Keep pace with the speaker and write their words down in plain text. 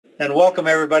and welcome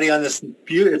everybody on this.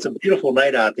 It's a beautiful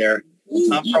night out there.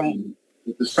 I'm from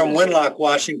Winlock,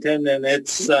 Washington, and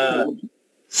it's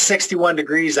 61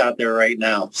 degrees out there right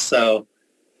now. So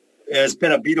it's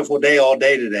been a beautiful day all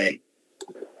day today.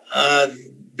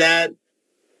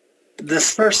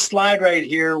 This first slide right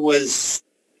here was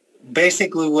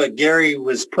basically what Gary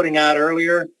was putting out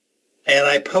earlier, and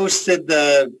I posted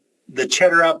the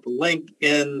Cheddar Up link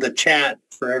in the chat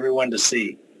for everyone to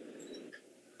see.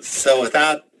 So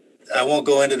I won't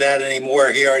go into that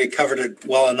anymore. He already covered it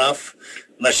well enough.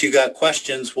 Unless you got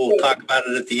questions, we'll talk about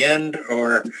it at the end.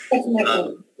 Or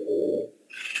Gary,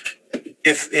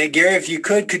 if you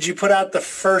could you put out the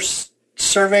first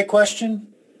survey question?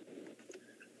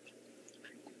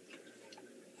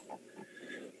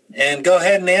 And go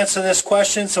ahead and answer this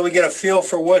question so we get a feel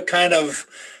for what kind of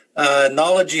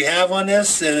knowledge you have on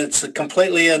this. And it's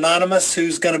completely anonymous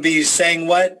who's going to be saying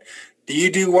what. Do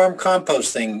you do worm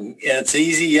composting? And it's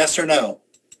easy, yes or no.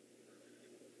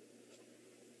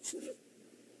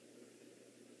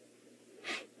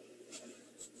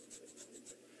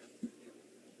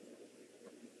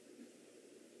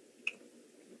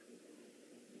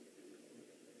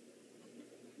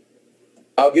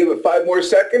 I'll give it 5 more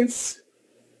seconds.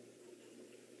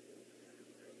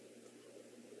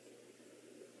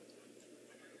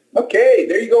 Okay,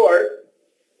 there you go, Art.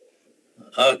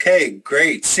 Okay,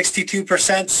 great.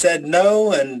 62% said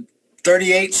no and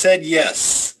 38 said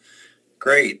yes.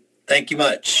 Great. Thank you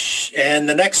much. And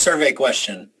the next survey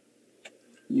question.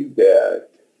 You bet.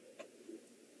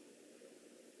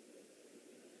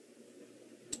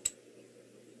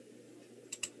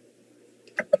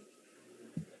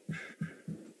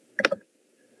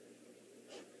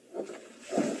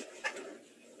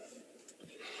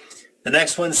 The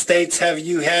next one states, have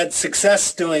you had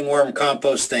success doing worm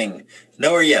composting?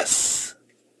 No or yes?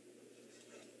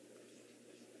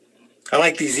 I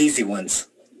like these easy ones.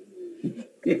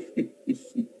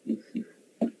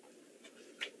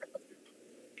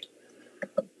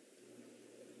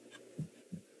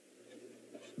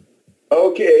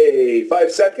 Okay,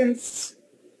 5 seconds.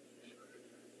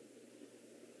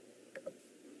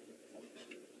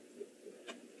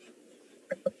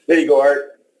 There you go,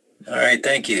 Art. All right,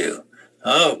 thank you.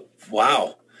 Oh,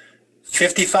 wow.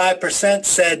 55%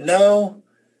 said no,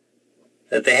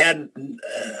 that they had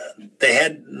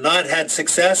not had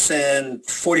success, and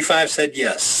 45 said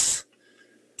yes.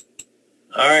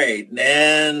 All right,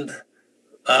 and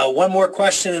one more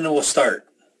question and then we'll start,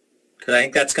 because I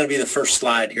think that's going to be the first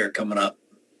slide here coming up.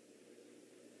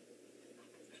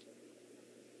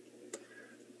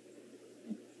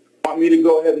 Want me to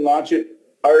go ahead and launch it,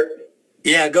 Art?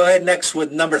 Yeah, go ahead next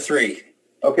with number 3.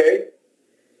 Okay.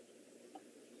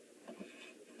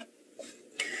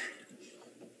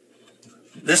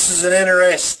 This is an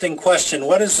interesting question.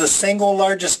 What is the single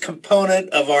largest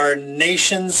component of our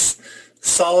nation's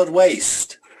solid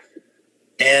waste?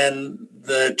 And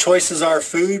the choices are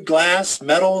food, glass,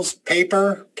 metals,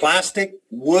 paper, plastic,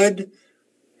 wood,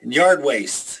 and yard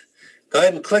waste. Go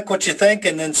ahead and click what you think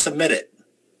and then submit it.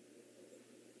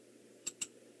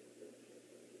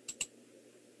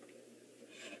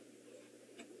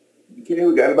 Okay,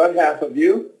 we got about half of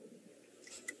you.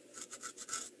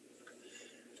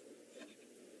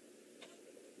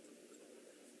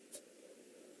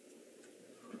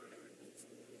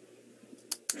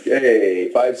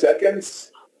 Okay, 5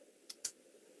 seconds.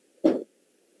 There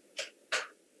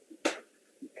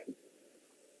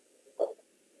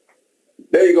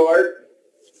you go, Art.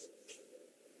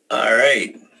 All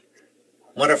right.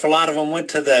 Wonder if a lot of them went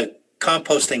to the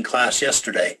composting class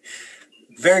yesterday.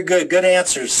 Very good. Good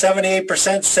answers.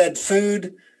 78% said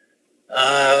food.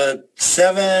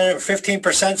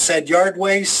 15% said yard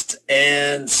waste,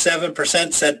 and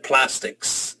 7% said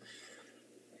plastics.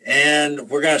 And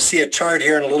we're going to see a chart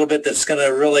here in a little bit that's going to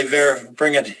really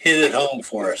hit it home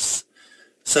for us.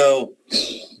 So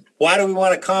why do we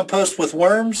want to compost with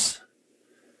worms?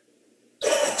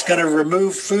 It's going to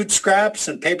remove food scraps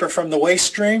and paper from the waste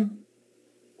stream.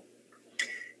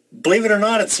 Believe it or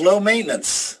not, it's low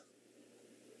maintenance.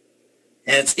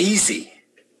 And it's easy.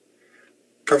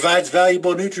 Provides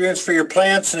valuable nutrients for your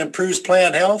plants and improves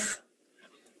plant health.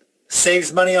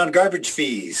 Saves money on garbage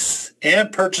fees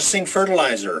and purchasing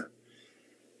fertilizer.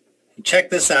 Check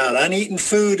this out. Uneaten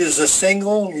food is the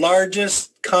single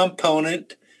largest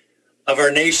component of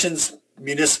our nation's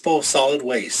municipal solid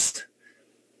waste.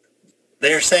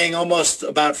 They're saying almost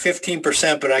about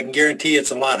 15%, but I can guarantee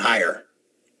it's a lot higher.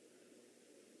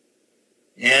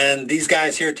 And these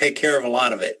guys here take care of a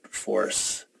lot of it for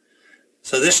us.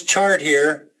 So this chart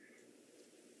here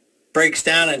breaks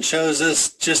down and shows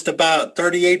us just about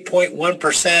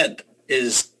 38.1%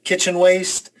 is kitchen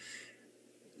waste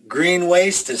Green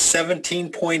waste is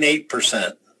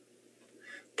 17.8%.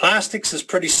 Plastics is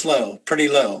pretty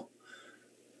low.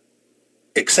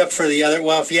 Except for the other,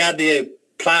 well, if you add the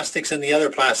plastics and the other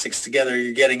plastics together,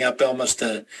 you're getting up almost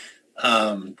to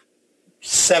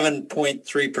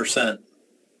 7.3%.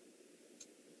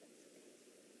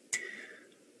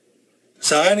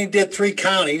 So I only did 3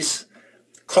 counties,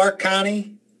 Clark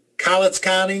County, Cowlitz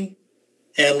County,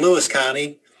 and Lewis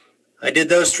County. I did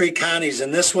those 3 counties,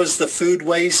 and this was the food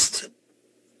waste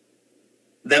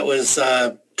that was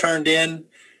turned in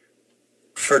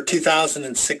for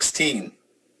 2016.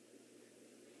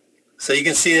 So you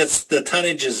can see the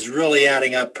tonnage is really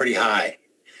adding up pretty high.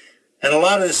 And a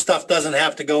lot of this stuff doesn't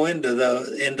have to go into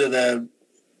the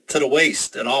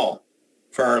waste at all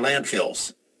for our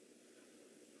landfills.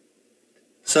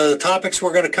 So the topics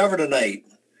we're going to cover tonight,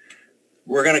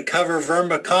 we're going to cover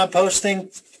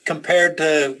vermicomposting compared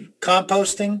to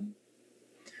composting,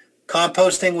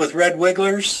 composting with red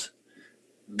wigglers,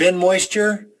 bin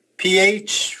moisture,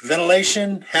 pH,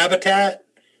 ventilation, habitat,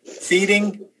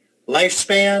 feeding,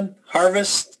 lifespan,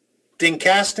 harvesting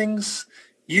castings,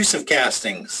 use of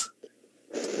castings,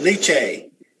 leachate,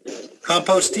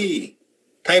 compostee,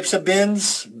 types of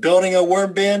bins, building a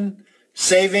worm bin,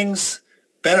 savings,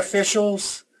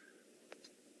 beneficials,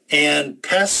 and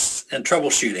pests and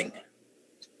troubleshooting.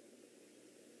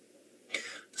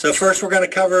 So first we're going to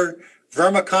cover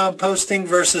vermicomposting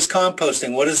versus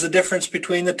composting. What is the difference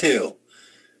between the two?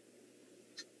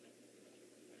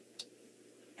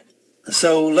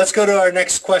 So let's go to our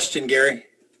next question, Gary.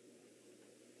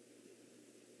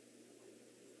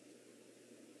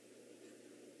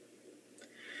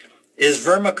 Is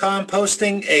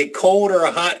vermicomposting a cold or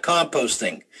a hot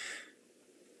composting?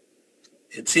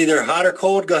 It's either hot or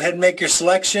cold. Go ahead and make your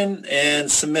selection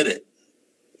and submit it.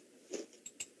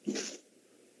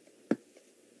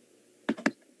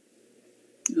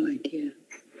 No idea.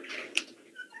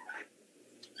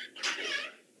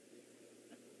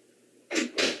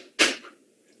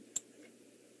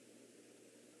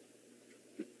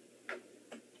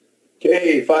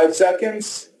 Okay, 5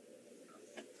 seconds.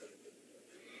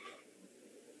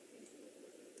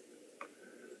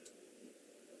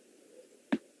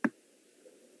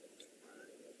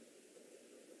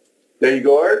 There you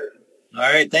go, Art. All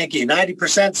right, thank you.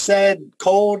 90% said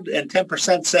cold and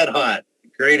 10% said hot.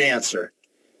 Great answer.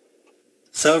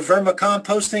 So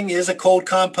vermicomposting is a cold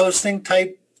composting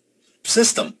type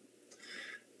system.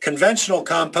 Conventional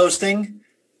composting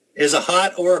is a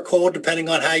hot or a cold depending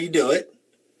on how you do it.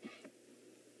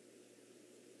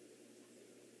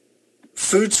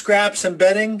 Food scraps and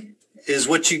bedding is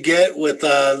what you get with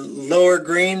lower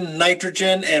green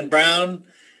nitrogen and brown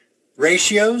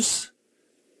ratios.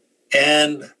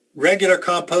 And regular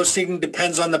composting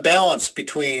depends on the balance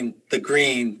between the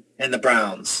green and the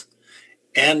browns.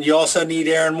 And you also need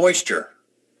air and moisture.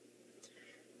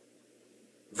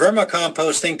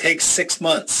 Vermicomposting takes 6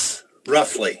 months,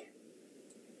 roughly.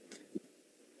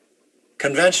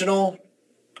 Conventional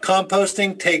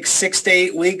composting takes 6 to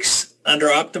 8 weeks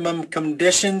under optimum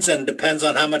conditions and depends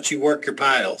on how much you work your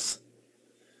piles.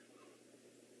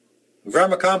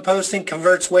 Vermicomposting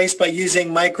converts waste by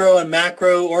using micro and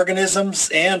macro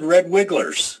organisms and red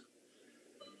wigglers.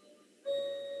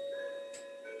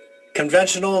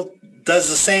 Conventional does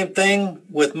the same thing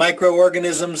with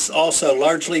microorganisms, also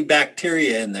largely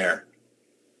bacteria in there.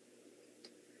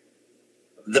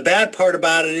 The bad part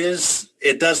about it is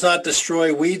it does not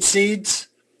destroy weed seeds,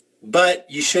 but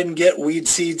you shouldn't get weed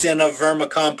seeds in a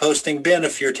vermicomposting bin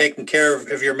if you're taking care of,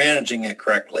 if you're managing it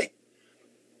correctly.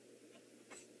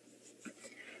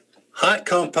 Hot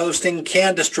composting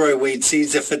can destroy weed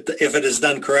seeds if it is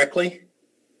done correctly.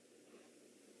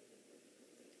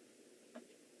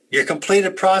 Your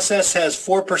completed process has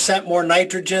 4% more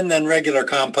nitrogen than regular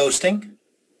composting.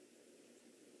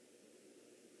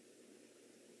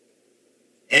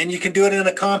 And you can do it in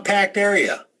a compact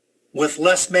area with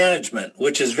less management,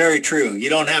 which is very true. You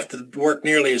don't have to work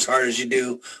nearly as hard as you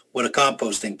do with a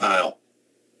composting pile.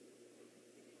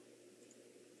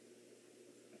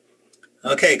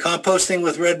 Okay, composting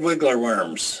with red wiggler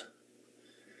worms.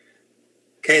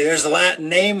 Okay, there's the Latin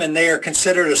name, and they are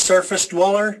considered a surface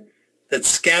dweller that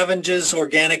scavenges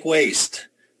organic waste.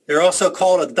 They're also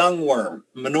called a dung worm,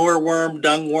 manure worm,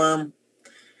 dung worm.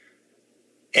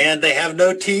 And they have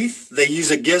no teeth. They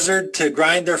use a gizzard to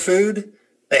grind their food.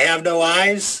 They have no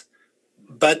eyes,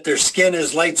 but their skin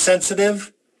is light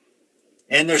sensitive.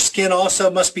 And their skin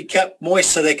also must be kept moist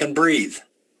so they can breathe.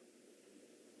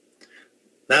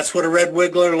 That's what a red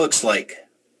wiggler looks like.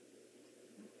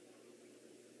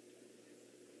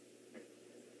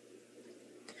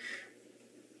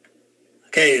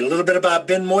 Okay, a little bit about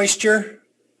bin moisture.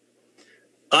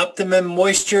 Optimum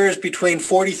moisture is between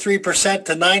 43%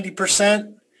 to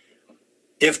 90%.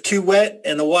 If too wet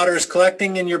and the water is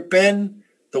collecting in your bin,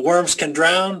 the worms can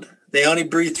drown. They only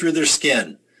breathe through their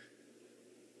skin.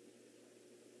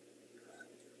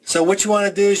 So what you want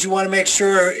to do is you want to make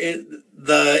sure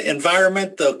the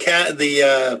environment,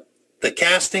 the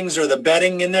castings or the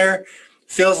bedding in there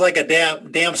feels like a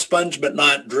damp sponge but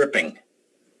not dripping.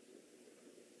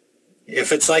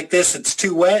 If it's like this, it's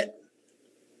too wet.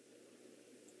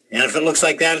 And if it looks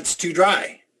like that, it's too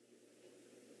dry.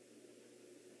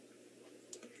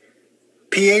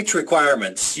 pH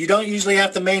requirements. You don't usually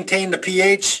have to maintain the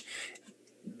pH.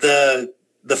 The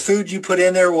food you put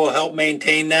in there will help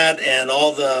maintain that, and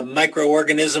all the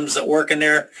microorganisms that work in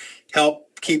there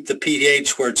help keep the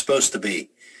pH where it's supposed to be.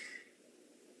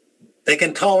 They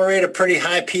can tolerate a pretty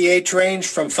high pH range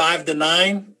from 5 to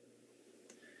 9.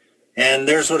 And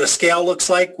there's what a scale looks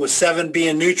like, with 7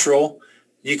 being neutral.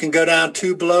 You can go down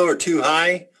too low or too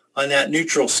high on that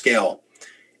neutral scale.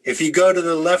 If you go to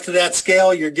the left of that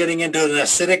scale, you're getting into an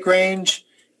acidic range.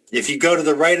 If you go to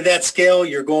the right of that scale,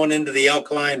 you're going into the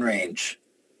alkaline range.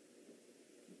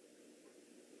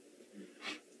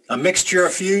 A mixture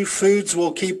of few foods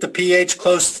will keep the pH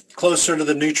closer to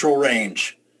the neutral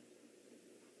range.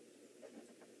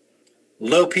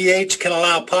 Low pH can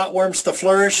allow potworms to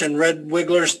flourish and red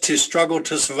wigglers to struggle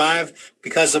to survive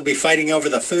because they'll be fighting over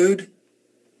the food.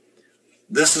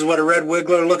 This is what a red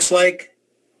wiggler looks like.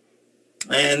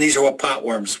 And these are what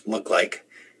potworms look like.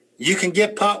 You can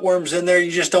get potworms in there,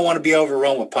 you just don't want to be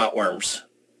overrun with potworms.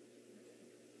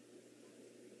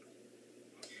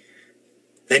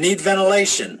 They need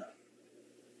ventilation.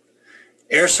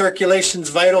 Air circulation is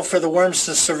vital for the worms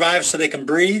to survive so they can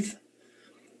breathe.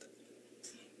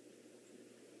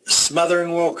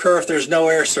 Smothering will occur if there's no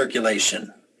air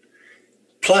circulation.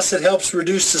 Plus, it helps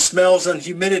reduce the smells and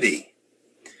humidity.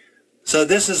 So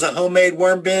this is a homemade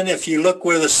worm bin. If you look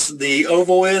where the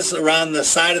oval is around the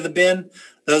side of the bin,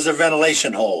 those are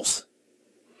ventilation holes.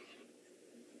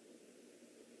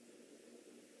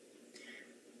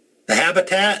 The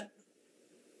habitat,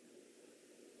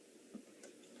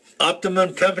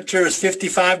 optimum temperature is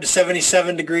 55 to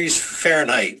 77 degrees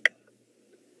Fahrenheit.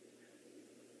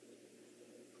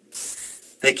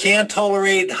 They can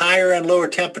tolerate higher and lower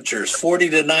temperatures, 40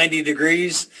 to 90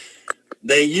 degrees.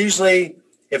 They usually,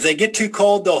 if they get too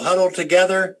cold, they'll huddle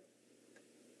together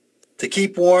to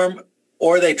keep warm,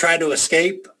 or they try to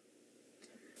escape.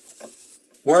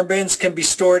 Worm bins can be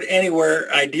stored anywhere,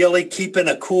 ideally keep in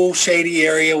a cool, shady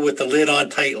area with the lid on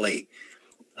tightly.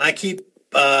 I keep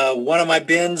one of my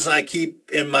bins, I keep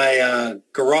in my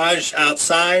garage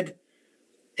outside,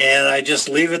 and I just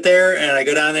leave it there, and I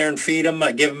go down there and feed them.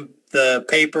 I give them the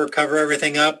paper, cover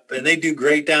everything up, and they do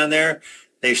great down there.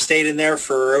 They've stayed in there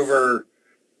for over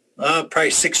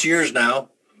probably 6 years now.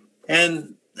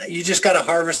 And you just got to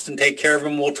harvest and take care of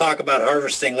them. We'll talk about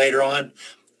harvesting later on.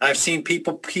 I've seen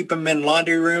people keep them in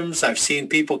laundry rooms. I've seen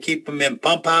people keep them in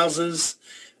pump houses,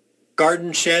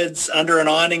 garden sheds, under an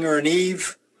awning or an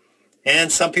eave.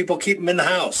 And some people keep them in the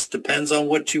house. Depends on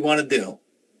what you want to do.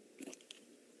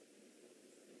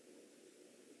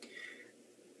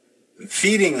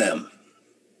 Feeding them.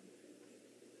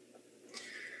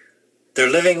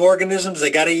 They're living organisms. They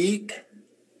got to eat.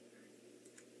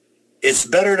 It's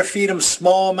better to feed them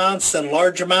small amounts than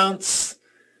large amounts.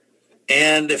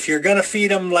 And if you're going to feed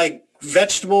them like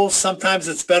vegetables, sometimes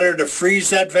it's better to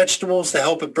freeze that vegetables to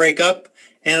help it break up.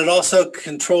 And it also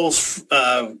controls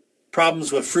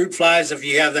problems with fruit flies if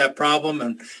you have that problem.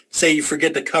 And say you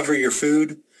forget to cover your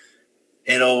food,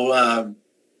 it'll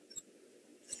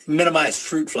minimize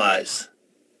fruit flies.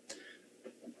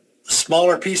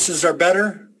 Smaller pieces are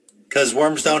better because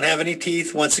worms don't have any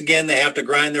teeth. Once again, they have to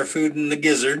grind their food in the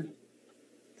gizzard.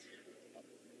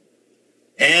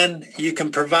 And you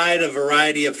can provide a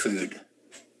variety of food.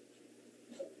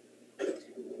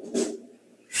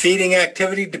 Feeding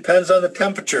activity depends on the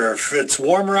temperature. If it's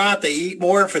warmer out, they eat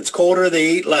more. If it's colder, they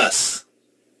eat less.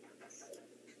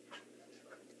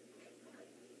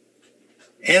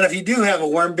 And if you do have a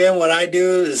worm bin, what I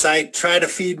do is I try to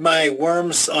feed my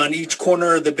worms on each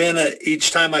corner of the bin.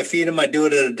 Each time I feed them, I do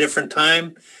it at a different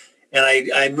time. And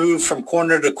I move from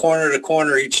corner to corner to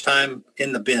corner each time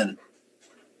in the bin.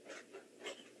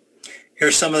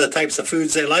 Here's some of the types of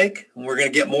foods they like, and we're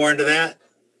going to get more into that.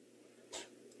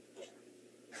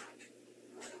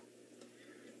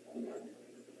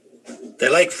 They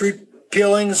like fruit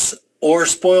peelings or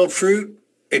spoiled fruit,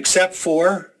 except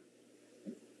for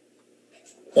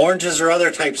oranges or other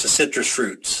types of citrus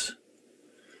fruits.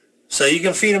 So you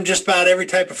can feed them just about every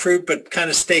type of fruit, but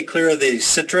kind of stay clear of the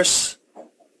citrus.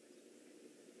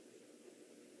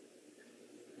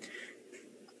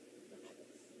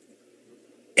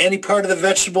 Any part of the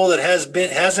vegetable that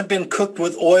hasn't been cooked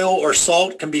with oil or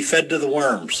salt can be fed to the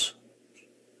worms.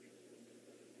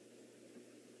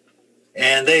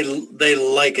 And they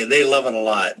like it. They love it a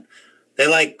lot. They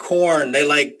like corn. They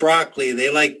like broccoli. They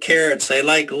like carrots. They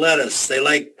like lettuce. They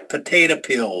like potato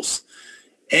peels.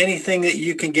 Anything that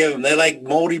you can give them. They like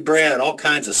moldy bread, all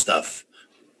kinds of stuff.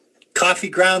 Coffee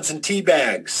grounds and tea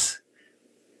bags.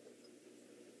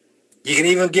 You can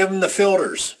even give them the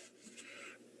filters.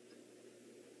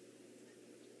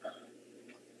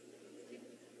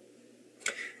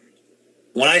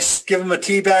 When I give them a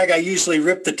tea bag, I usually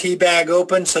rip the tea bag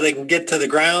open so they can get to the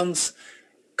grounds.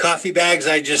 Coffee bags,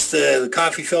 the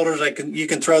coffee filters, you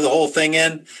can throw the whole thing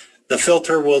in. The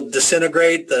filter will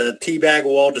disintegrate. The tea bag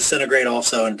will all disintegrate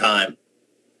also in time.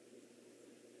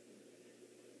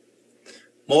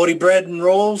 Moldy bread and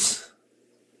rolls.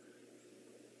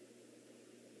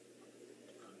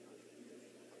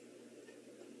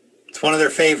 It's one of their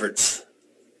favorites.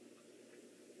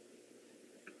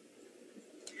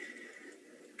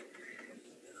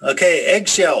 Okay,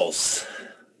 eggshells.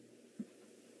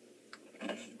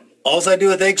 All I do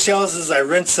with eggshells is I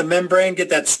rinse the membrane, get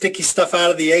that sticky stuff out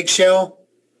of the eggshell.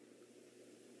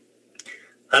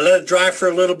 I let it dry for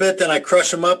a little bit, then I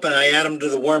crush them up and I add them to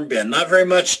the worm bin. Not very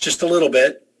much, just a little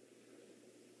bit.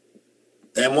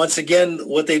 And once again,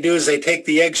 what they do is they take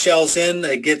the eggshells in,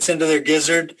 it gets into their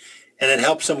gizzard, and it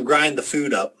helps them grind the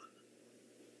food up.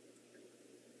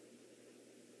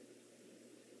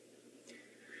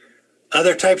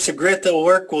 Other types of grit that will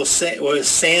work was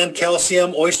sand,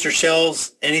 calcium, oyster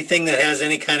shells, anything that has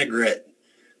any kind of grit.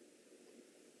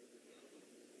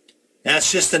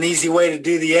 That's just an easy way to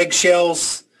do the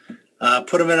eggshells.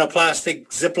 Put them in a plastic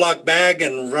Ziploc bag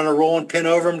and run a rolling pin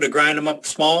over them to grind them up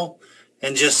small,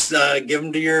 and just give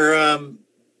them to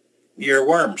your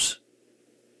worms.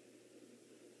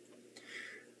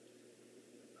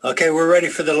 Okay, we're ready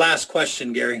for the last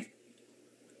question, Gary.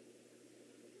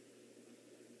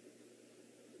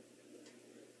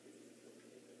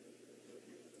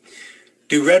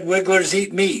 Do red wigglers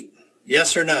eat meat?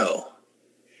 Yes or no?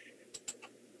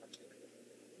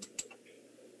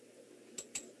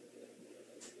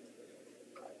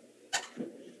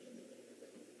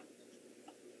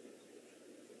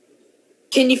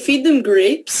 Can you feed them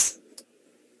grapes?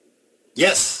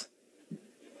 Yes.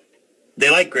 They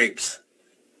like grapes.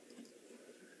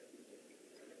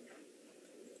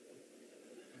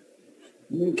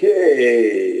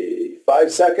 Okay,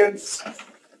 5 seconds.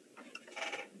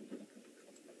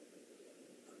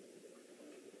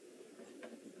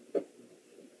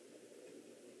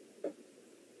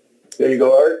 There you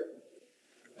go, Art.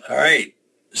 All right.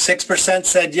 6%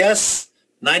 said yes.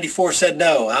 94 said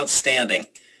no. Outstanding.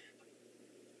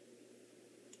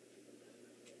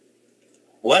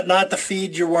 What not to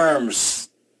feed your worms?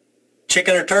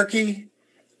 Chicken or turkey?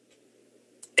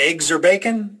 Eggs or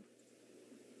bacon?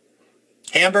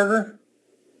 Hamburger?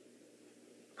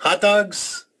 Hot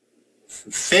dogs?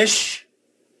 Fish?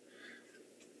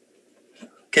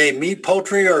 Okay, meat,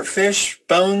 poultry, or fish,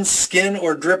 bones, skin,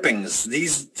 or drippings.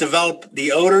 These develop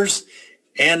the odors,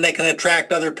 and they can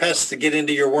attract other pests to get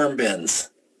into your worm bins.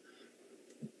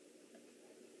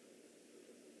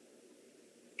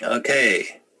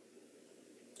 Okay.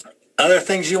 Other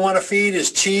things you want to feed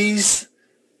is cheese,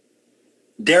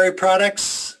 dairy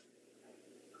products,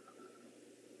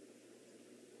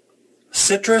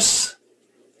 citrus,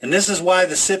 and this is why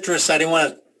the citrus, I didn't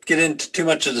want to get into too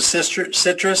much of the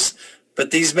citrus, but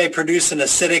these may produce an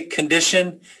acidic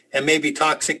condition and may be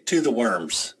toxic to the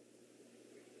worms.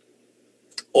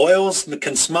 Oils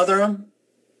can smother them.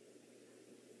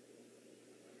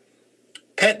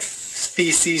 Pet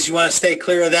feces, you want to stay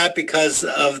clear of that because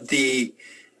of the,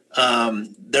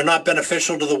 they're not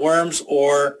beneficial to the worms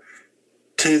or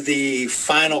to the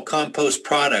final compost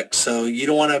product. So you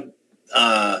don't want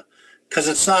to, because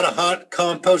it's not a hot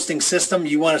composting system,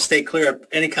 you want to stay clear of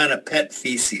any kind of pet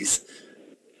feces.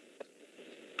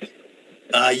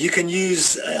 You can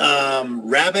use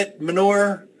rabbit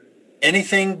manure,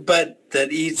 anything but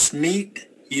that eats meat,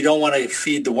 you don't want to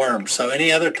feed the worms. So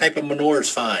any other type of manure is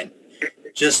fine,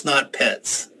 just not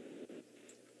pets.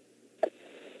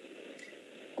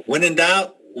 When in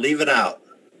doubt, leave it out.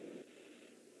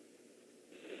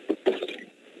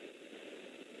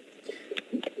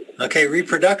 Okay,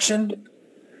 reproduction.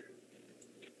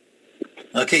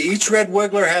 Okay, each red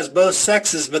wiggler has both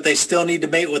sexes, but they still need to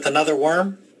mate with another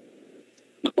worm.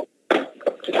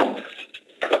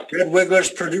 Red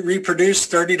wigglers reproduce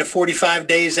 30 to 45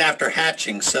 days after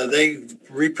hatching, so they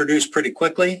reproduce pretty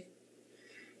quickly.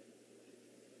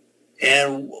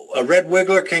 And a red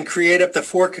wiggler can create up to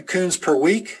 4 cocoons per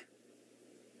week.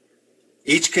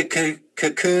 Each cocoon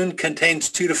cocoon contains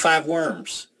 2 to 5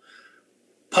 worms.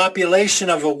 Population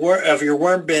of your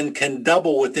worm bin can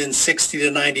double within 60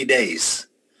 to 90 days.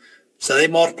 So they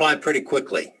multiply pretty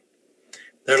quickly.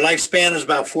 Their lifespan is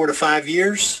about 4 to 5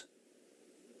 years.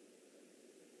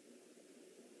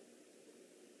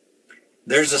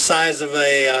 There's the size of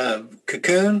a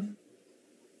cocoon.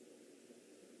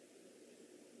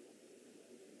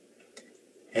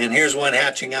 And here's one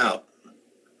hatching out.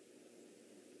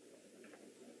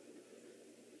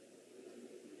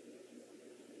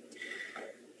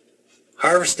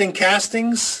 Harvesting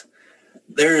castings.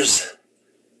 This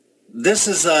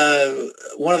is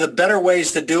one of the better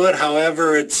ways to do it.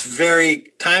 However, it's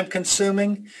very time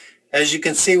consuming. As you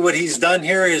can see, what he's done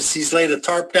here is he's laid a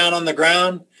tarp down on the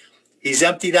ground. He's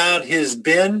emptied out his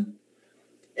bin,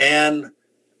 and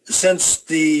since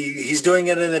he's doing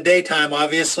it in the daytime,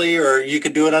 obviously, or you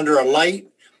could do it under a light,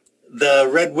 the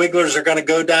red wigglers are going to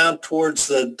go down towards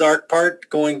the dark part,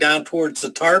 going down towards the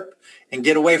tarp and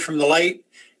get away from the light.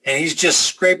 And he's just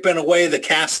scraping away the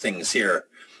castings here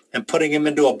and putting them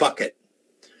into a bucket.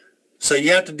 So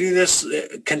you have to do this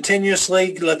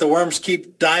continuously, let the worms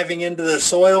keep diving into the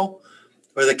soil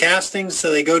or the castings so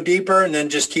they go deeper, and then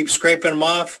just keep scraping them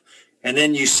off. And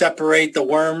then you separate the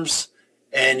worms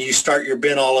and you start your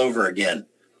bin all over again.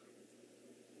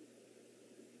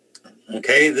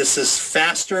 Okay, this is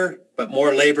faster but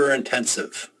more labor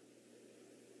intensive.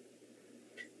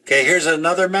 Okay, here's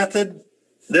another method.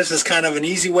 This is kind of an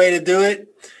easy way to do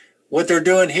it. What they're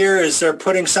doing here is they're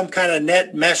putting some kind of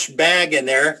net mesh bag in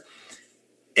there.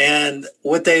 And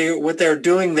what they're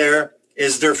doing there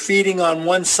is they're feeding on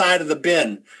one side of the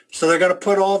bin. So they're going to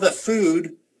put all the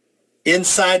food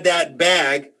inside that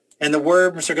bag, and the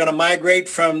worms are going to migrate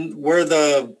from where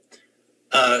they're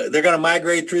going to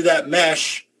migrate through that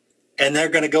mesh, and they're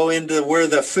going to go into where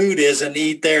the food is and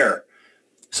eat there.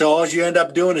 So all you end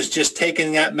up doing is just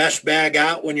taking that mesh bag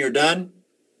out when you're done,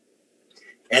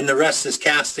 and the rest is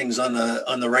castings on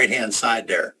the right-hand side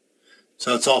there.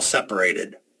 So it's all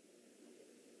separated.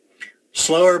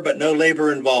 Slower, but no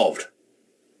labor involved.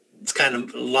 It's kind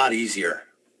of a lot easier.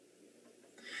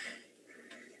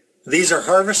 These are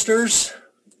harvesters.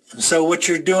 So what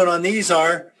you're doing on these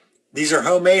are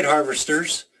homemade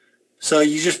harvesters. So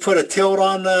you just put a tilt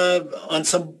on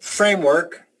some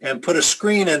framework and put a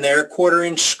screen in there,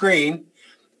 1/4-inch screen,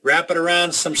 wrap it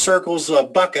around some circles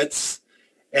of buckets,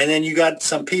 and then you got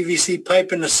some PVC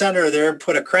pipe in the center there,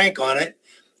 put a crank on it,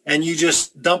 and you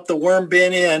just dump the worm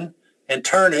bin in and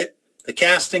turn it. The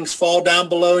castings fall down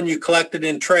below and you collect it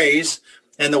in trays,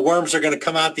 and the worms are going to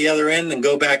come out the other end and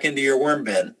go back into your worm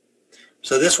bin.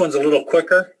 So this one's a little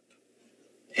quicker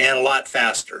and a lot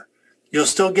faster. You'll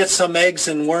still get some eggs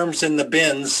and worms in the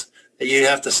bins that you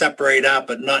have to separate out,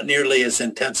 but not nearly as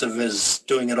intensive as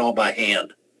doing it all by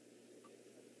hand.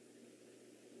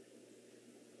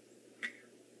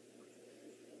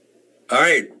 All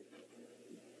right.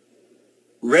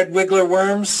 Red wiggler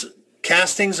worms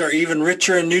castings are even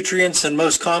richer in nutrients than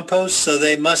most compost, so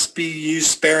they must be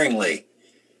used sparingly.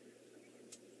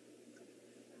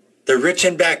 They're rich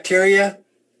in bacteria,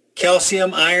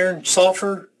 calcium, iron,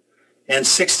 sulfur, and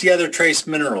 60 other trace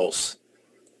minerals.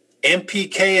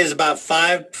 NPK is about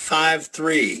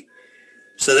 553.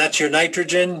 So that's your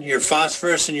nitrogen, your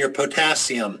phosphorus, and your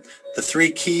potassium, the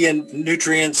 3 key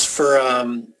nutrients for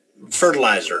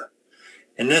fertilizer.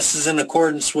 And this is in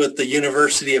accordance with the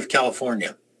University of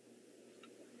California.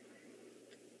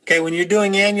 Okay, when you're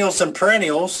doing annuals and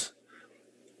perennials,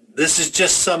 this is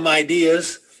just some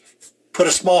ideas. Put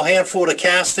a small handful of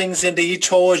castings into each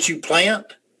hole as you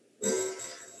plant.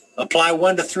 Apply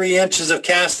 1 to 3 inches of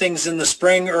castings in the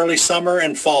spring, early summer,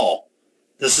 and fall.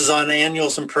 This is on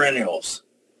annuals and perennials.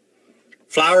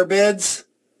 Flower beds,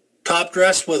 top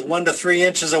dress with 1 to 3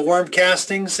 inches of worm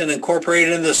castings and incorporate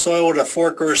it into the soil with a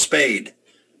fork or a spade.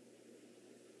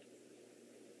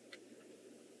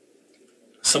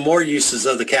 Some more uses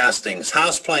of the castings.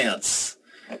 House plants.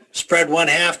 Spread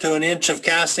 1/2 to 1 inch of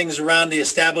castings around the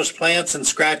established plants and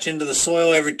scratch into the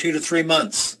soil every 2 to 3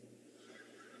 months.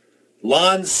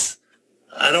 Lawns.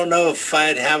 I don't know if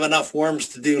I'd have enough worms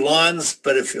to do lawns,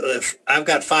 but if I've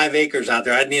got 5 acres out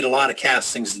there, I'd need a lot of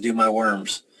castings to do my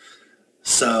worms.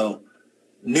 So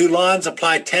new lawns,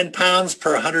 apply 10 pounds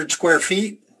per 100 square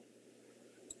feet.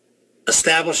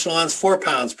 Established lawns, 4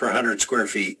 pounds per 100 square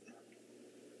feet.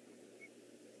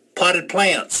 Potted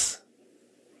plants.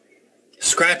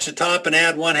 Scratch the top and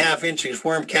add 1/2 inches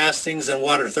worm castings and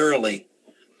water thoroughly.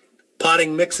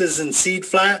 Potting mixes and seed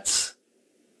flats.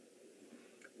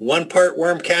 1 part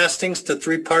worm castings to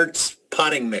 3 parts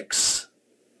potting mix.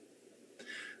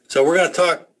 So we're going to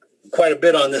talk quite a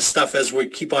bit on this stuff as we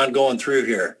keep on going through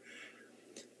here.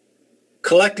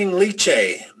 Collecting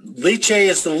leachate. Leachate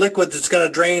is the liquid that's going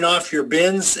to drain off your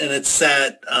bins, and it's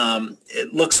that,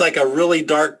 it looks like a really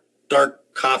dark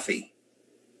coffee.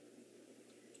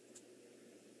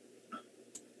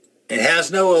 It has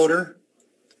no odor.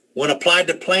 When applied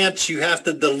to plants, you have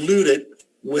to dilute it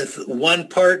with 1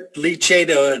 part leachate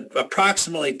to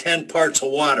approximately 10 parts of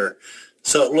water,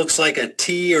 so it looks like a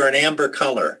tea or an amber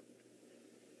color.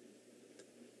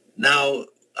 Now,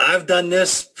 I've done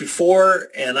this before,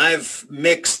 and I've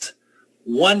mixed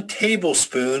 1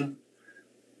 tablespoon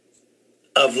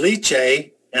of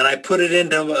leachate, and I put it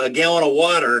into a gallon of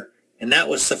water, and that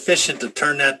was sufficient to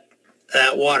turn that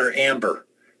water amber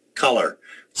color.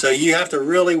 So you have to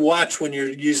really watch when you're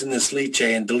using this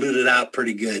leachate and dilute it out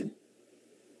pretty good.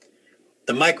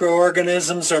 The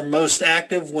microorganisms are most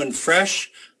active when fresh.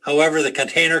 However, the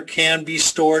container can be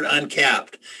stored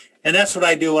uncapped. And that's what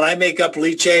I do when I make up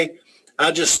leachate.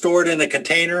 I'll just store it in a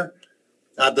container,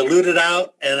 I'll dilute it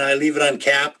out, and I leave it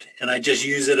uncapped, and I just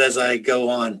use it as I go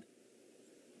on.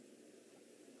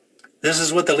 This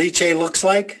is what the leachate looks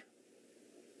like.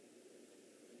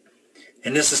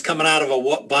 And this is coming out of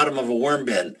a bottom of a worm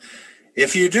bin.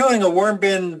 If you're doing a worm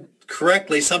bin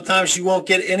correctly, sometimes you won't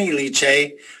get any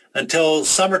leachate until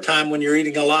summertime when you're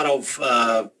eating a lot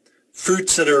of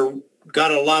fruits that are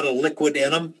got a lot of liquid in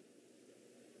them.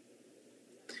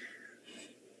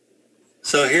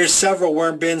 So here's several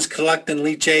worm bins collecting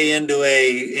leachate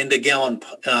into gallon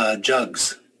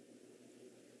jugs.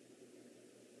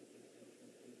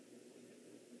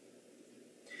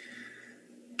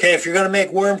 Okay, if you're going to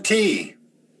make worm tea,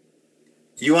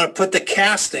 you want to put the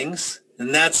castings,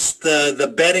 and that's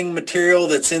the bedding material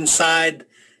that's inside.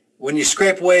 When you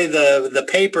scrape away the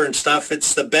paper and stuff,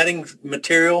 it's the bedding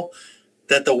material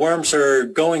that the worms are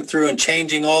going through and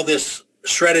changing all this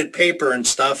shredded paper and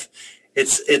stuff.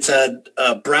 It's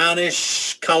a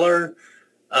brownish color,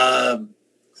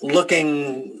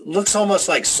 looks almost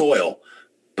like soil,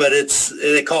 but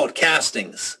they call it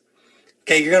castings.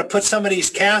 Okay, you're going to put some of these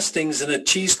castings in a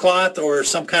cheesecloth or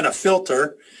some kind of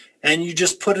filter, and you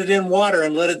just put it in water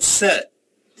and let it sit.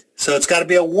 So it's got to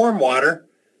be a warm water,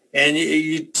 and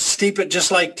you steep it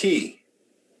just like tea.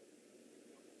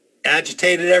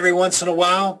 Agitate it every once in a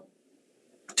while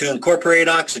to incorporate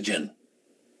oxygen.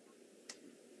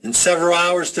 In several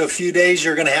hours to a few days,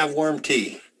 you're going to have worm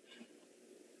tea.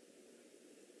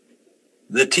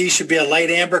 The tea should be a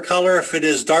light amber color. If it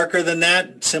is darker than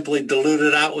that, simply dilute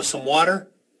it out with some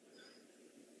water.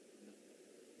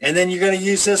 And then you're going to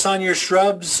use this on your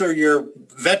shrubs or your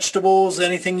vegetables,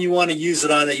 anything you want to use it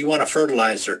on that you want a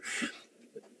fertilizer.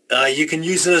 You can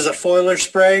use it as a foliar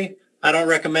spray. I don't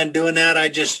recommend doing that.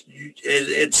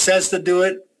 It says to do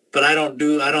it, but I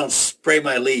don't spray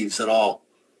my leaves at all.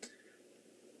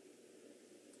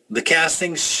 The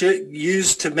castings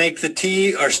used to make the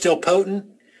tea are still potent.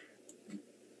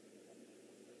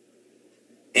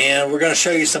 And we're going to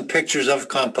show you some pictures of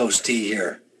compost tea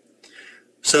here.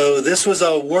 So this was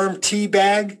a worm tea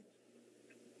bag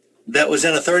that was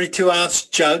in a 32-ounce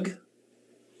jug.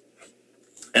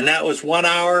 And that was 1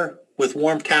 hour with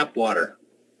warm tap water.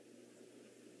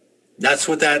 That's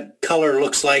what that color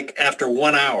looks like after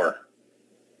 1 hour.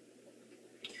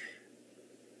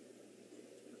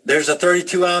 There's a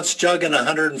 32-ounce jug and a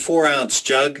 104-ounce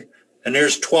jug, and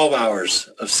there's 12 hours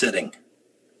of sitting.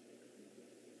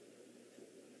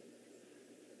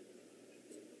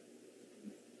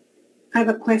 I have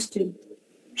a question.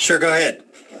 Sure, go ahead.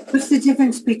 What's the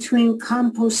difference between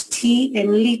compost tea and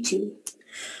lychee?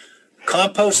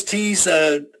 Compost teas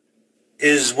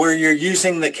is where you're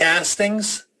using the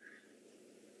castings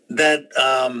that...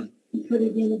 You put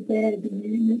it in a bag and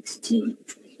then it makes tea.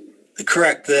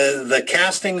 Correct. The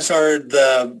castings are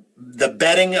the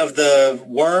bedding of the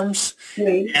worms,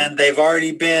 Right. and they've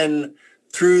already been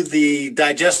through the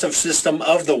digestive system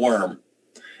of the worm.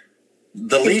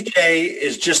 The leachate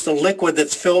is just the liquid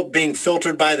that's being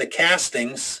filtered by the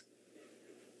castings,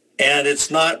 and it's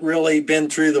not really been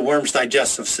through the worm's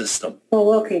digestive system.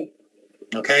 Oh, okay.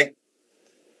 Okay?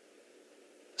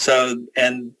 So,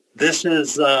 and this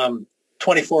is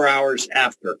 24 hours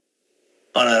after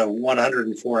on a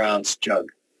 104-ounce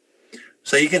jug.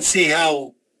 So you can see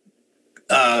how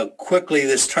quickly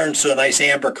this turns to a nice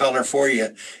amber color for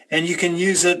you, and you can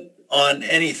use it on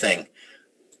anything.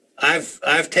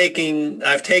 I've taken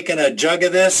a jug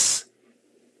of this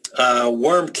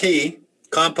worm tea,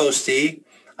 compost tea.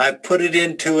 I've put it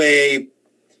into a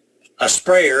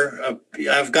sprayer.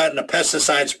 I've gotten a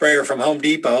pesticide sprayer from Home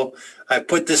Depot. I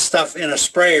put this stuff in a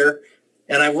sprayer,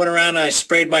 and I went around and I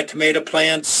sprayed my tomato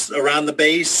plants around the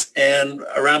base and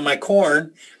around my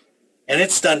corn, and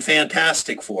it's done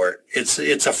fantastic for it.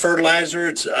 It's a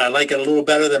fertilizer. I like it a little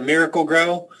better than Miracle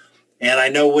Grow, and I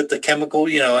know what the chemical,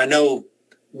 I know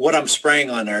what I'm spraying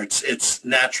on there. It's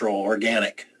natural,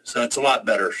 organic, so it's a lot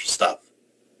better stuff.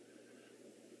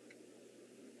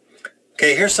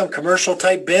 Okay, here's some commercial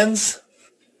type bins,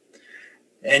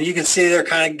 and you can see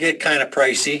they're get kind of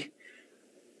pricey.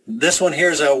 This one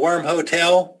here is a Worm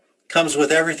Hotel. Comes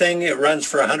with everything. It runs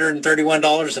for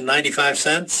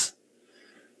 $131.95.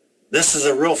 This is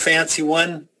a real fancy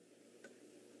one.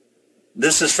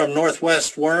 This is from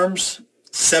Northwest Worms,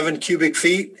 7 cubic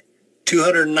feet,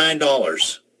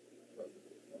 $209.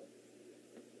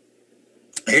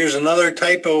 Here's another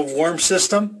type of worm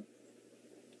system,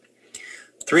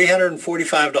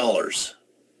 $345.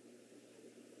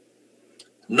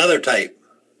 Another type,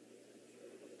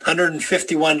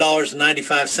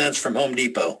 $151.95 from Home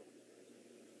Depot.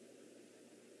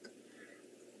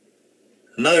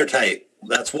 Another type,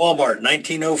 that's Walmart,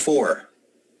 1904.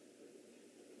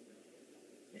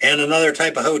 And another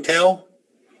type of hotel,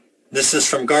 this is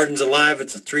from Gardens Alive.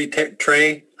 It's a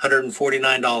 3-tray,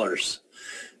 $149.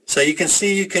 So you can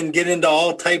see you can get into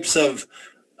all types of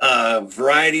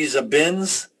varieties of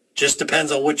bins. Just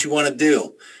depends on what you want to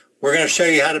do. We're going to show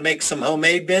you how to make some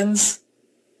homemade bins.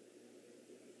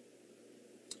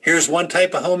 Here's one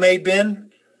type of homemade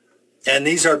bin. And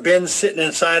these are bins sitting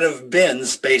inside of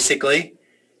bins, basically.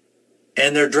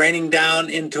 And they're draining down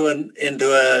into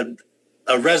a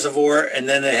reservoir, and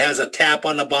then it has a tap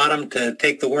on the bottom to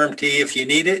take the worm tea if you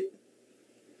need it.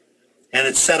 And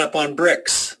it's set up on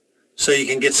bricks, so you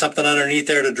can get something underneath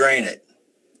there to drain it.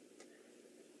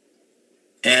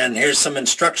 And here's some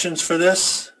instructions for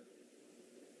this.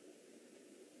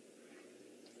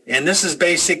 And this is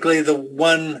basically the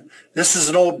one, this is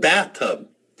an old bathtub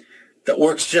that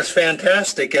works just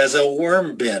fantastic as a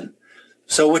worm bin.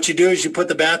 So what you do is you put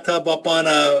the bathtub up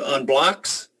on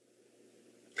blocks.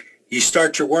 You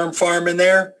start your worm farm in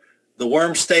there. The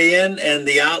worms stay in, and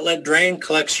the outlet drain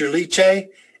collects your leachate,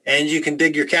 and you can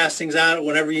dig your castings out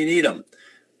whenever you need them.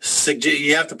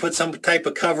 You have to put some type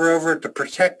of cover over it to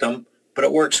protect them, but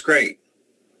it works great.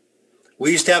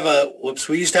 We used to have a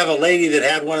lady that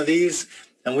had one of these,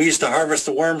 and we used to harvest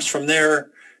the worms from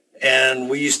there, and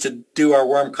we used to do our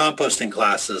worm composting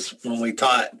classes when we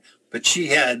taught. But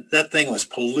that thing was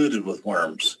polluted with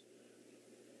worms.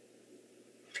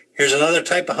 Here's another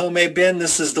type of homemade bin.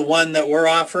 This is the one that we're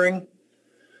offering.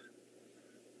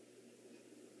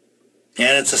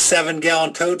 And it's a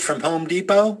 7-gallon tote from Home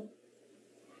Depot.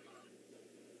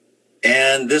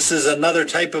 And this is another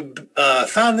type of,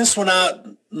 found this one out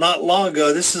not long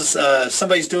ago. This is,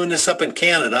 somebody's doing this up in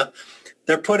Canada.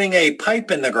 They're putting a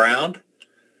pipe in the ground,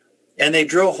 and they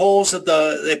drill holes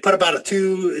they put about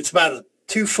it's about a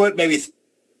 2 foot, maybe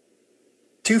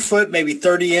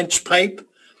 30-inch pipe,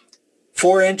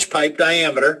 4-inch pipe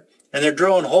diameter, and they're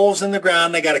drilling holes in the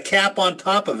ground. They got a cap on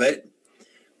top of it,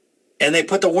 and they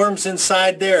put the worms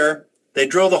inside there. They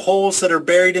drill the holes that are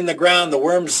buried in the ground. The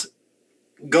worms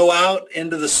go out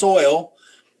into the soil.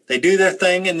 They do their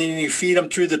thing, and then you feed them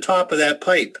through the top of that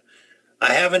pipe.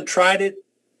 I haven't tried it,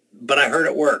 but I heard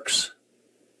it works.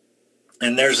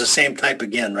 And there's the same type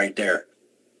again right there.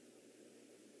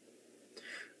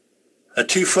 A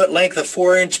 2-foot length of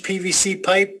 4-inch PVC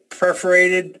pipe,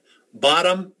 perforated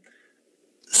bottom,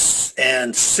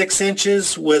 and 6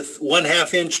 inches with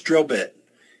 1/2-inch drill bit,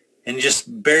 and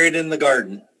just buried in the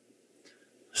garden.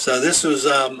 So this was,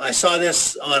 I saw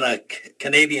this on a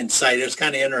Canadian site. It was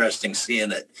kind of interesting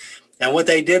seeing it. And what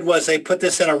they did was they put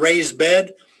this in a raised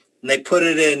bed, and they put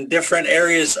it in different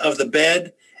areas of the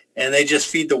bed, and they just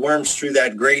feed the worms through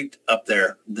that grate up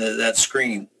there, that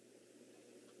screen.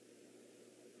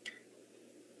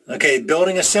 Okay,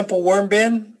 building a simple worm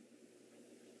bin.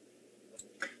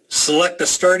 Select a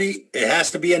sturdy, it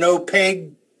has to be an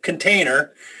opaque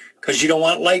container because you don't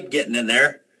want light getting in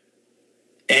there.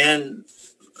 And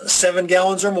 7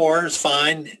 gallons or more is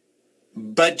fine.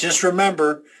 But just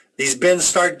remember, these bins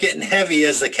start getting heavy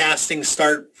as the castings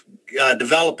start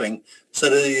developing. So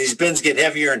that these bins get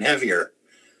heavier and heavier.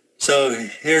 So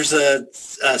here's a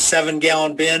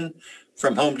 7-gallon bin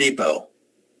from Home Depot.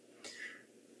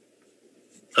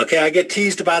 Okay, I get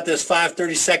teased about this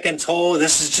 5/32 hole.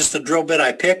 This is just a drill bit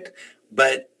I picked,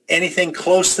 but anything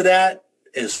close to that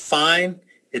is fine.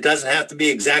 It doesn't have to be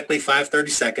exactly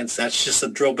 5/32. That's just a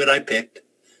drill bit I picked.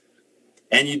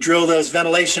 And you drill those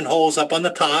ventilation holes up on the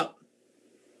top.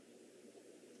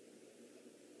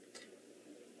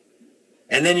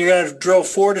 And then you're going to drill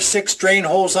 4 to 6 drain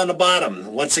holes on the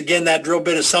bottom. Once again, that drill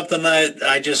bit is something that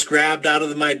I just grabbed out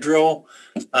of my drill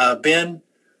bin,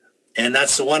 and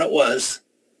that's the one it was.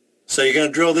 So you're going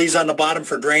to drill these on the bottom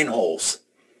for drain holes.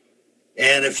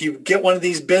 And if you get one of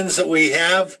these bins that we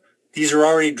have, these are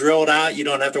already drilled out. You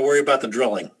don't have to worry about the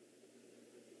drilling.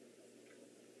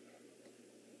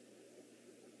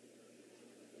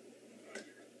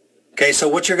 Okay, so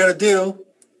what you're going to do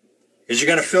is you're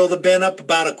going to fill the bin up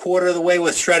about a quarter of the way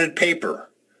with shredded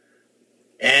paper.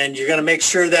 And you're going to make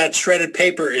sure that shredded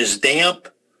paper is damp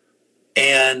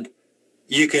and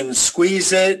you can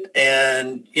squeeze it,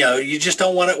 and you just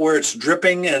don't want it where it's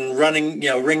dripping and running,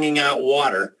 wringing out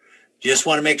water. You just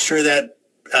want to make sure that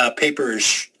paper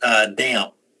is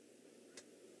damp.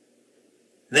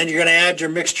 Then you're going to add your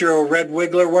mixture of red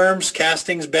wiggler worms,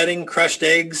 castings, bedding, crushed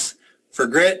eggs for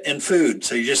grit, and food.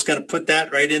 So you're just going to put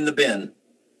that right in the bin.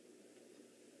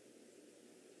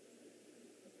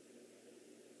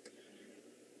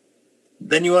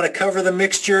 Then you want to cover the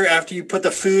mixture after you put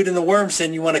the food and the worms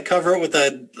in. You want to cover it with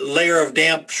a layer of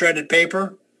damp shredded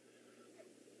paper.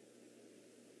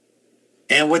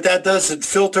 And what that does, it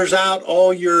filters out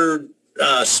all your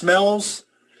smells,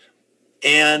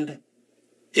 and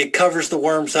it covers the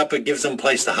worms up. It gives them a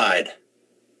place to hide.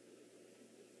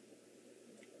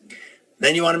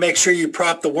 Then you want to make sure you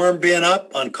prop the worm bin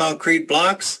up on concrete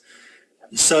blocks.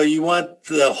 So you want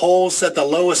the holes at the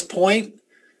lowest point.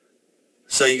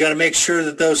 So you got to make sure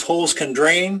that those holes can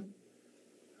drain.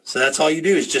 So that's all you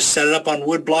do is just set it up on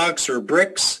wood blocks or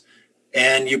bricks,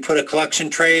 and you put a collection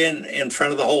tray in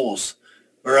front of the holes,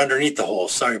 or underneath the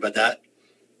holes. Sorry about that.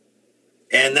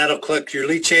 And that'll collect your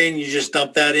leachate, and you just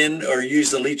dump that in or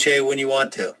use the leachate when you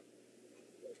want to.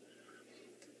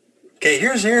 Okay,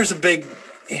 here's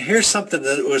something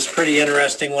that was pretty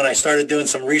interesting when I started doing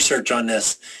some research on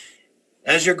this.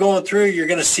 As you're going through, you're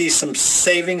going to see some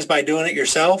savings by doing it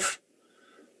yourself.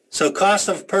 So cost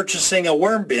of purchasing a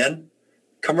worm bin,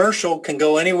 commercial, can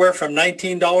go anywhere from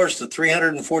 $19 to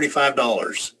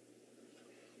 $345.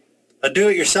 A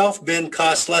do-it-yourself bin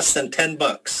costs less than 10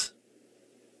 bucks.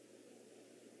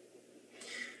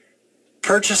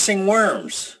 Purchasing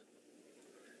worms.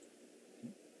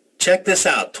 Check this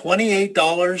out,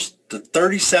 $28 to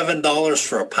 $37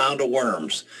 for a pound of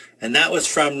worms. And that was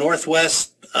from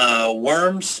Northwest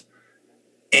Worms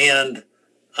and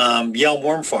Yelm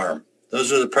Worm Farm.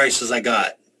 Those are the prices I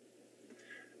got.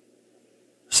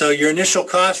 So your initial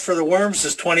cost for the worms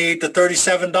is $28 to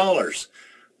 $37.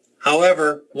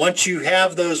 However, once you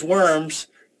have those worms,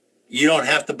 you don't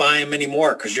have to buy them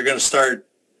anymore because they're going to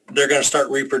start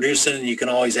reproducing, and you can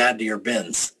always add to your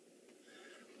bins.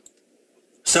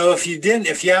 So if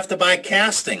you have to buy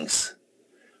castings,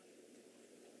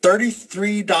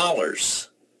 $33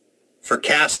 for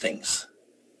castings.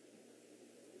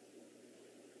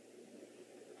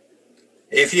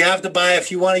 If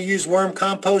you want to use worm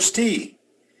compost tea,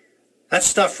 that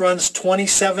stuff runs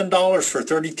 $27 for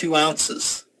 32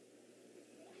 ounces.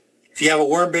 If you have a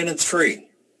worm bin, it's free.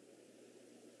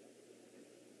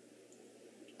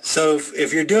 So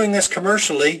if you're doing this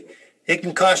commercially, it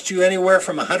can cost you anywhere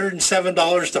from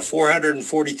 $107 to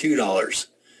 $442.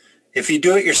 If you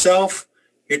do it yourself,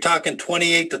 you're talking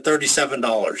 $28 to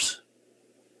 $37,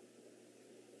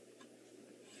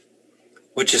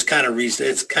 which is kind of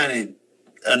reasonable. It's kind of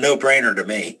a no-brainer to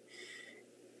me.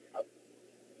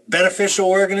 Beneficial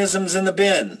organisms in the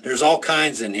bin. There's all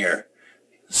kinds in here.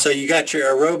 So you got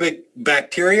your aerobic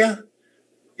bacteria,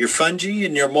 your fungi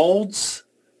and your molds,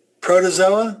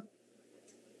 protozoa.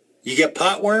 You get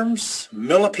potworms,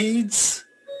 millipedes,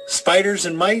 spiders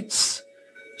and mites,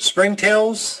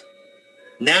 springtails,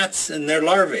 gnats and their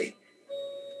larvae,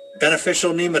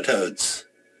 beneficial nematodes.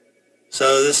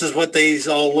 So this is what these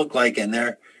all look like in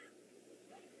there.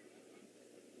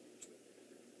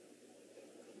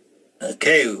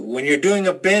 Okay, when you're doing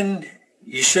a bin,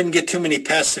 you shouldn't get too many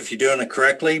pests if you're doing it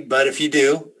correctly, but if you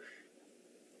do,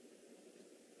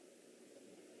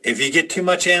 if you get too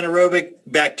much anaerobic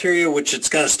bacteria, which it's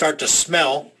going to start to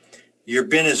smell, your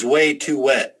bin is way too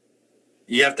wet.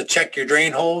 You have to check your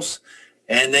drain holes,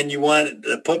 and then you want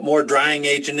to put more drying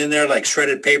agent in there, like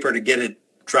shredded paper, to get it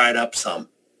dried up some.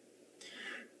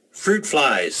 Fruit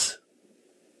flies.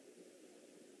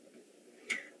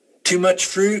 Too much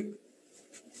fruit.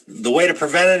 The way to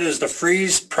prevent it is to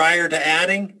freeze prior to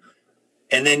adding,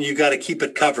 and then you got to keep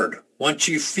it covered. Once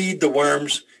you feed the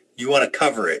worms, you want to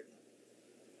cover it.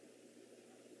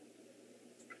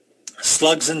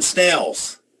 Slugs and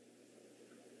snails.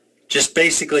 Just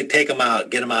basically take them out,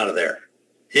 get them out of there,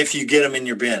 if you get them in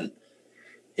your bin.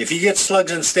 If you get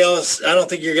slugs and snails, I don't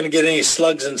think you're going to get any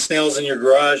slugs and snails in your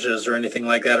garages or anything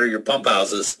like that, or your pump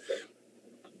houses.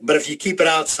 But if you keep it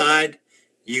outside,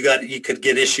 you could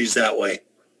get issues that way.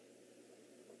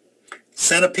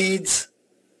 Centipedes,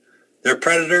 they're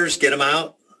predators, get them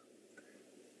out.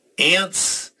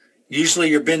 Ants, usually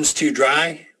your bin's too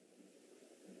dry.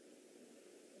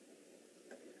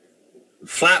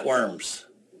 Flatworms.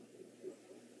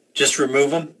 Just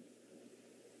remove them.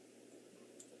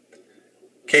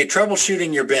 Okay,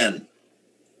 troubleshooting your bin.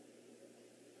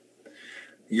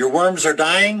 Your worms are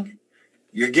dying.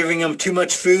 You're giving them too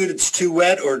much food. It's too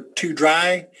wet or too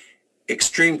dry.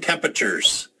 Extreme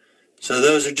temperatures. So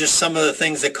those are just some of the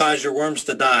things that cause your worms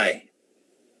to die.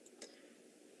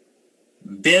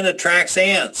 Bin attracts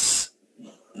ants.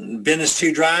 Bin is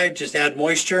too dry, just add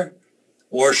moisture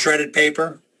or shredded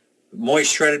paper,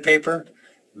 moist shredded paper.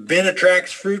 Bin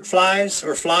attracts fruit flies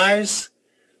or flies.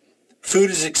 Food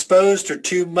is exposed or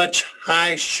too much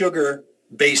high sugar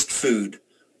based food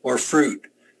or fruit.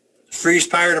 Freeze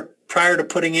prior to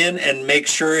putting in and make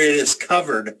sure it is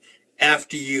covered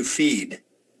after you feed.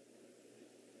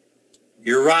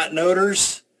 Your rotten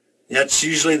odors, that's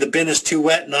usually the bin is too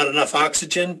wet, not enough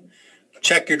oxygen.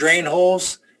 Check your drain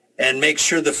holes and make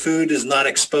sure the food is not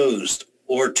exposed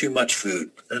or too much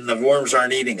food and the worms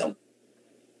aren't eating them.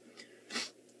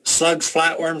 Slugs,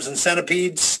 flatworms, and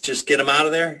centipedes, just get them out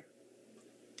of there.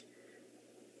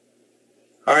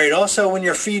 All right, also when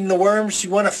you're feeding the worms, you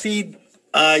want to feed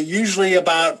usually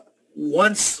about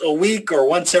once a week or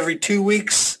once every 2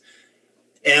 weeks.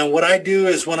 And what I do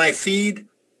is when I feed,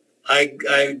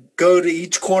 I go to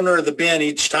each corner of the bin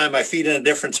each time I feed in a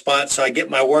different spot, so I get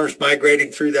my worms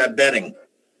migrating through that bedding.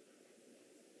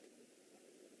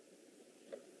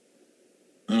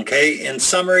 Okay, in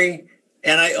summary,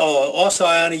 and I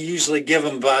only usually give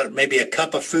them about maybe a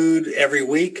cup of food every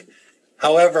week.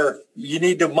 However, you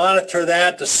need to monitor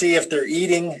that to see if they're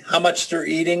eating, how much they're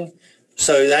eating,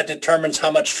 so that determines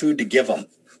how much food to give them.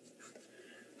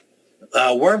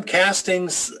 Worm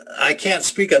castings, I can't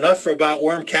speak enough about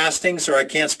worm castings, or I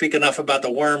can't speak enough about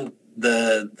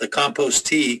the compost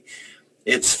tea.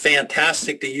 It's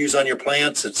fantastic to use on your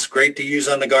plants. It's great to use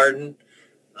on the garden.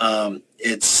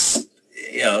 It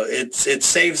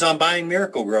saves on buying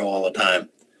Miracle-Gro all the time.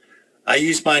 I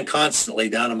use mine constantly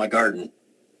down in my garden.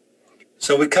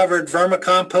 So we covered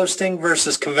vermicomposting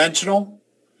versus conventional,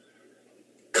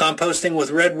 composting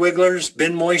with red wigglers,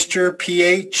 bin moisture,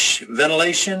 pH,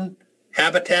 ventilation,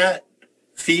 habitat,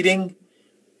 feeding,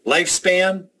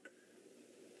 lifespan,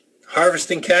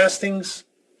 harvesting castings,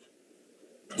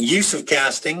 use of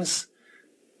castings,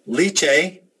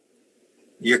 leachate,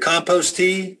 your compost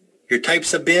tea, your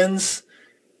types of bins,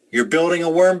 you're building a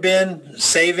worm bin,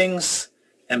 savings,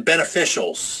 and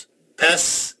beneficials,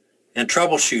 pests, and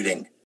troubleshooting.